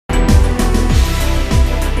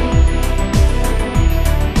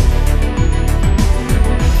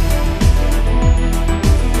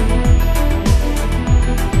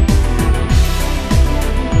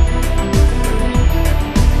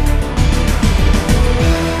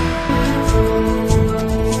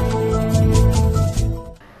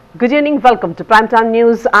Good evening, welcome to Primetime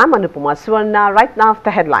News. I'm Anupama Suvarna. Right now,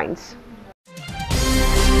 the headlines.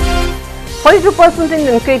 42%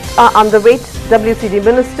 Indian kids are underweight, WCD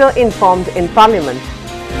Minister informed in Parliament.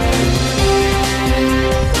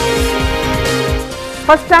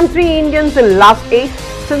 First time 3 Indians in last 8,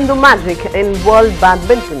 Sindhu magic in World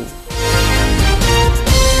Badminton.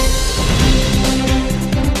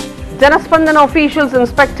 Janaspandana officials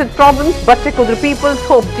inspected problems, Bhattekudru people's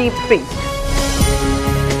hope deep freeze.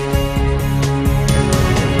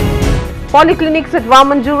 Polyclinics at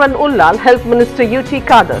Vamanjur and Ullal Health Minister UT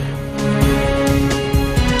Kader.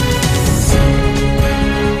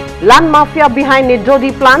 Land mafia behind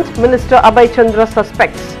Nidodi plant, Minister Abhay Chandra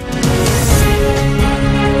suspects.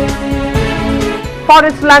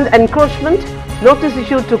 Forest land encroachment, notice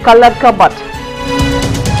issued to Kallarka Bhatt.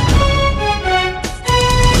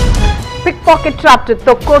 Pickpocket trapped at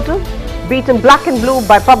Tokkotu, beaten black and blue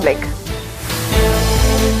by public.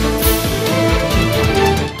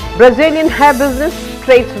 Brazilian hair business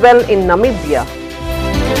trades well in Namibia.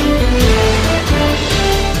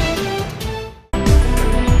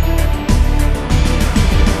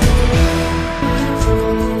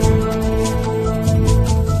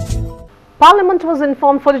 Parliament was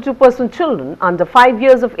informed 42% children under 5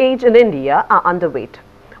 years of age in India are underweight.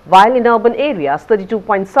 While in urban areas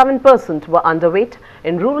 32.7% were underweight,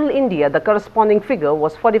 in rural India the corresponding figure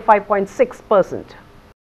was 45.6%.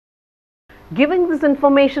 Giving this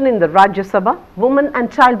information in the Rajya Sabha, Women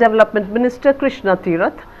and Child Development Minister Krishna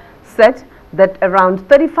Tirath said that around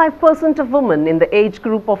 35% of women in the age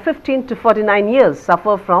group of 15 to 49 years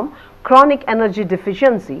suffer from chronic energy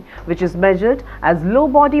deficiency, which is measured as low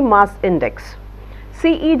body mass index.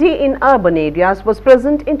 CED in urban areas was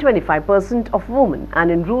present in 25% of women,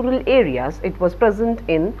 and in rural areas it was present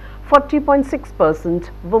in 40.6%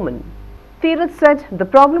 women. Tirath said the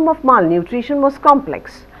problem of malnutrition was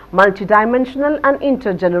complex, multidimensional and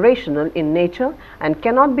intergenerational in nature and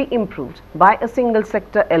cannot be improved by a single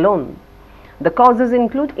sector alone. The causes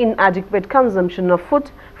include inadequate consumption of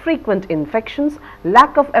food, frequent infections,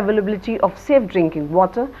 lack of availability of safe drinking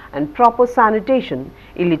water and proper sanitation,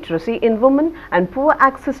 illiteracy in women and poor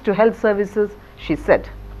access to health services, she said.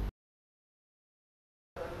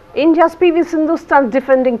 India's PV Sindhu stunned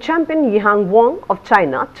defending champion Yang Wang of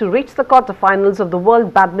China to reach the quarterfinals of the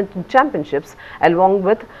World Badminton Championships along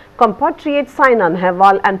with compatriots Saina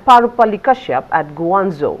Nehwal and Parupalli Kashyap at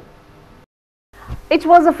Guangzhou. It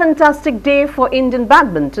was a fantastic day for Indian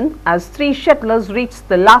badminton as 3 shuttlers reached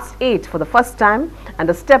the last 8 for the first time and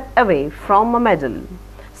a step away from a medal.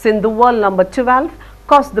 Sindhu, world number 12,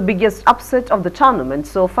 caused the biggest upset of the tournament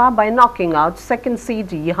so far by knocking out second seed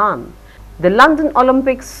Yihan, the London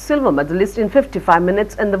Olympics silver medalist, in 55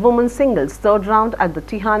 minutes in the women's singles third round at the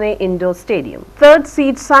Tihane Indoor Stadium. Third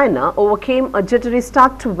seed Saina overcame a jittery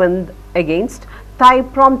start to win against Thai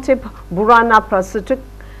Promtip Burana Prasutuk,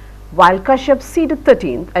 while Kashyap, seeded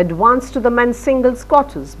 13th, advanced to the men's singles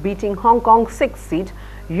quarters, beating Hong Kong 6th seed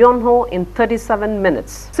Yonho in 37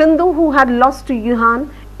 minutes. Sindhu, who had lost to Yuhan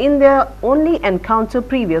in their only encounter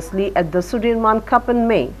previously at the Sudirman Cup in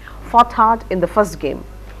May, fought hard in the first game.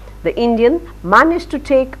 The Indian managed to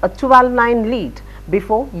take a 12-9 lead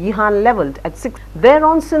before Yihan levelled at 6.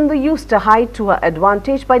 Thereon, Sindhu used a height to her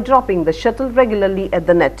advantage by dropping the shuttle regularly at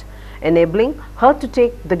the net, enabling her to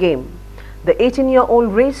take the game. The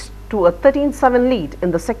 18-year-old raced to a 13-7 lead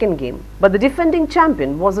in the second game, but the defending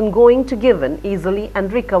champion wasn't going to give in easily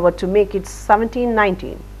and recovered to make it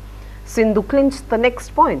 17-19. Sindhu clinched the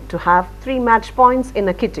next point to have 3 match points in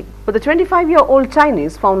a kitting, but the 25-year-old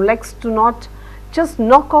Chinese found legs to not just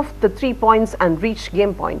knock off the 3 points and reach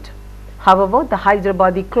game point. However, the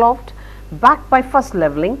Hyderabadi clawed back by first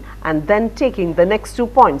levelling and then taking the next 2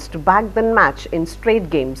 points to back the match in straight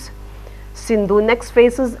games. Sindhu next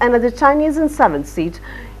faces another Chinese in 7th seed,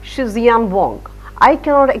 Shixian Wang. I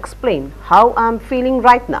cannot explain how I am feeling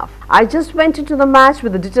right now. I just went into the match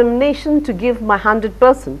with the determination to give my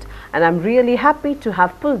 100% and I am really happy to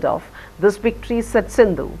have pulled off this victory, said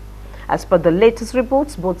Sindhu. As per the latest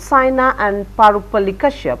reports, both Saina and Parupalli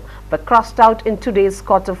Kashyap were crossed out in today's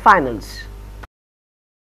quarter-finals.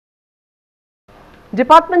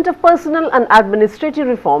 Department of Personnel and Administrative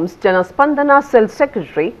Reforms Janaspandana Cell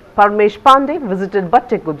Secretary Parmesh Pandey visited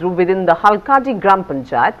Bhattekudru within the Halkadi Gram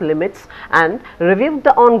Panchayat limits and reviewed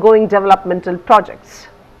the ongoing developmental projects.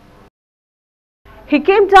 He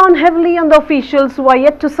came down heavily on the officials who are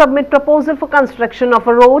yet to submit proposal for construction of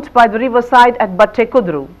a road by the riverside at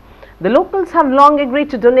Bhattekudru. The locals have long agreed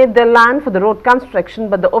to donate their land for the road construction,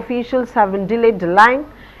 but the officials have been delayed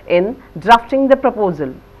in drafting the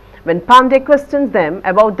proposal. When Pandey questioned them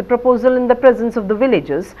about the proposal in the presence of the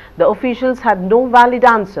villagers, the officials had no valid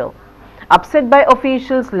answer. Upset by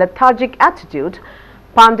officials' lethargic attitude,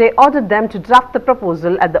 Pandey ordered them to draft the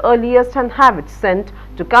proposal at the earliest and have it sent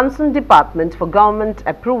to concerned department for government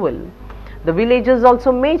approval. The villagers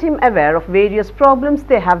also made him aware of various problems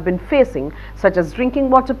they have been facing, such as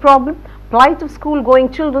drinking water problem, plight of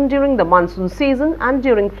school-going children during the monsoon season and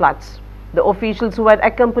during floods. The officials who had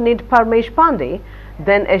accompanied Parmesh Pandey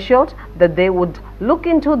then assured that they would look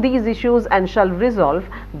into these issues and shall resolve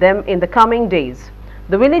them in the coming days.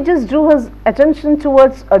 The villagers drew his attention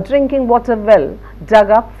towards a drinking water well dug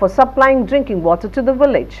up for supplying drinking water to the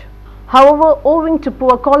village. However, owing to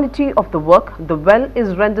poor quality of the work, the well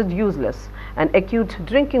is rendered useless. An acute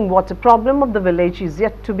drinking water problem of the village is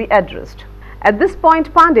yet to be addressed. At this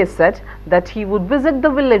point, Pandey said that he would visit the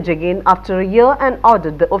village again after a year and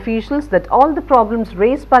ordered the officials that all the problems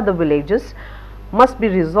raised by the villagers must be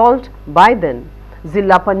resolved by then.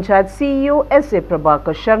 Zilla Panchayat CEO S.A.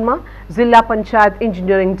 Prabhakar Sharma, Zilla Panchayat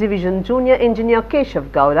Engineering Division Junior Engineer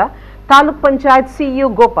Keshav Gowda, Taluk Panchayat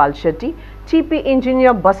CEO Gopal Shetty, TP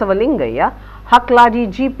Engineer Basavalingaya, Hakladi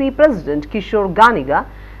GP President Kishore Ganiga,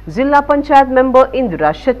 Zilla Panchayat member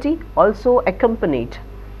Indira Shetty also accompanied.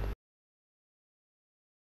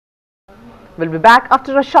 We'll be back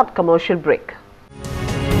after a short commercial break.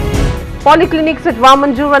 Polyclinics at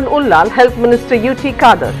Vamanjur and Ullal Health Minister UT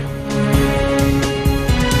Khadar.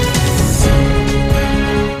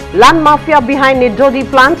 Land mafia behind Nidodi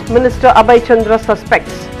plant, Minister Abhay Chandra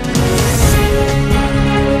suspects.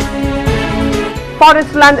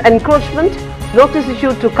 Forest land encroachment, notice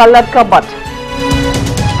issued to Kalladka Bhatt.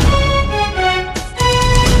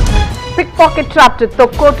 Pickpocket trapped at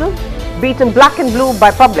Tokkotu, beaten black and blue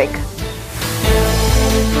by public.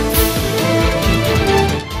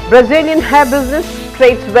 Brazilian hair business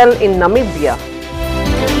trades well in Namibia.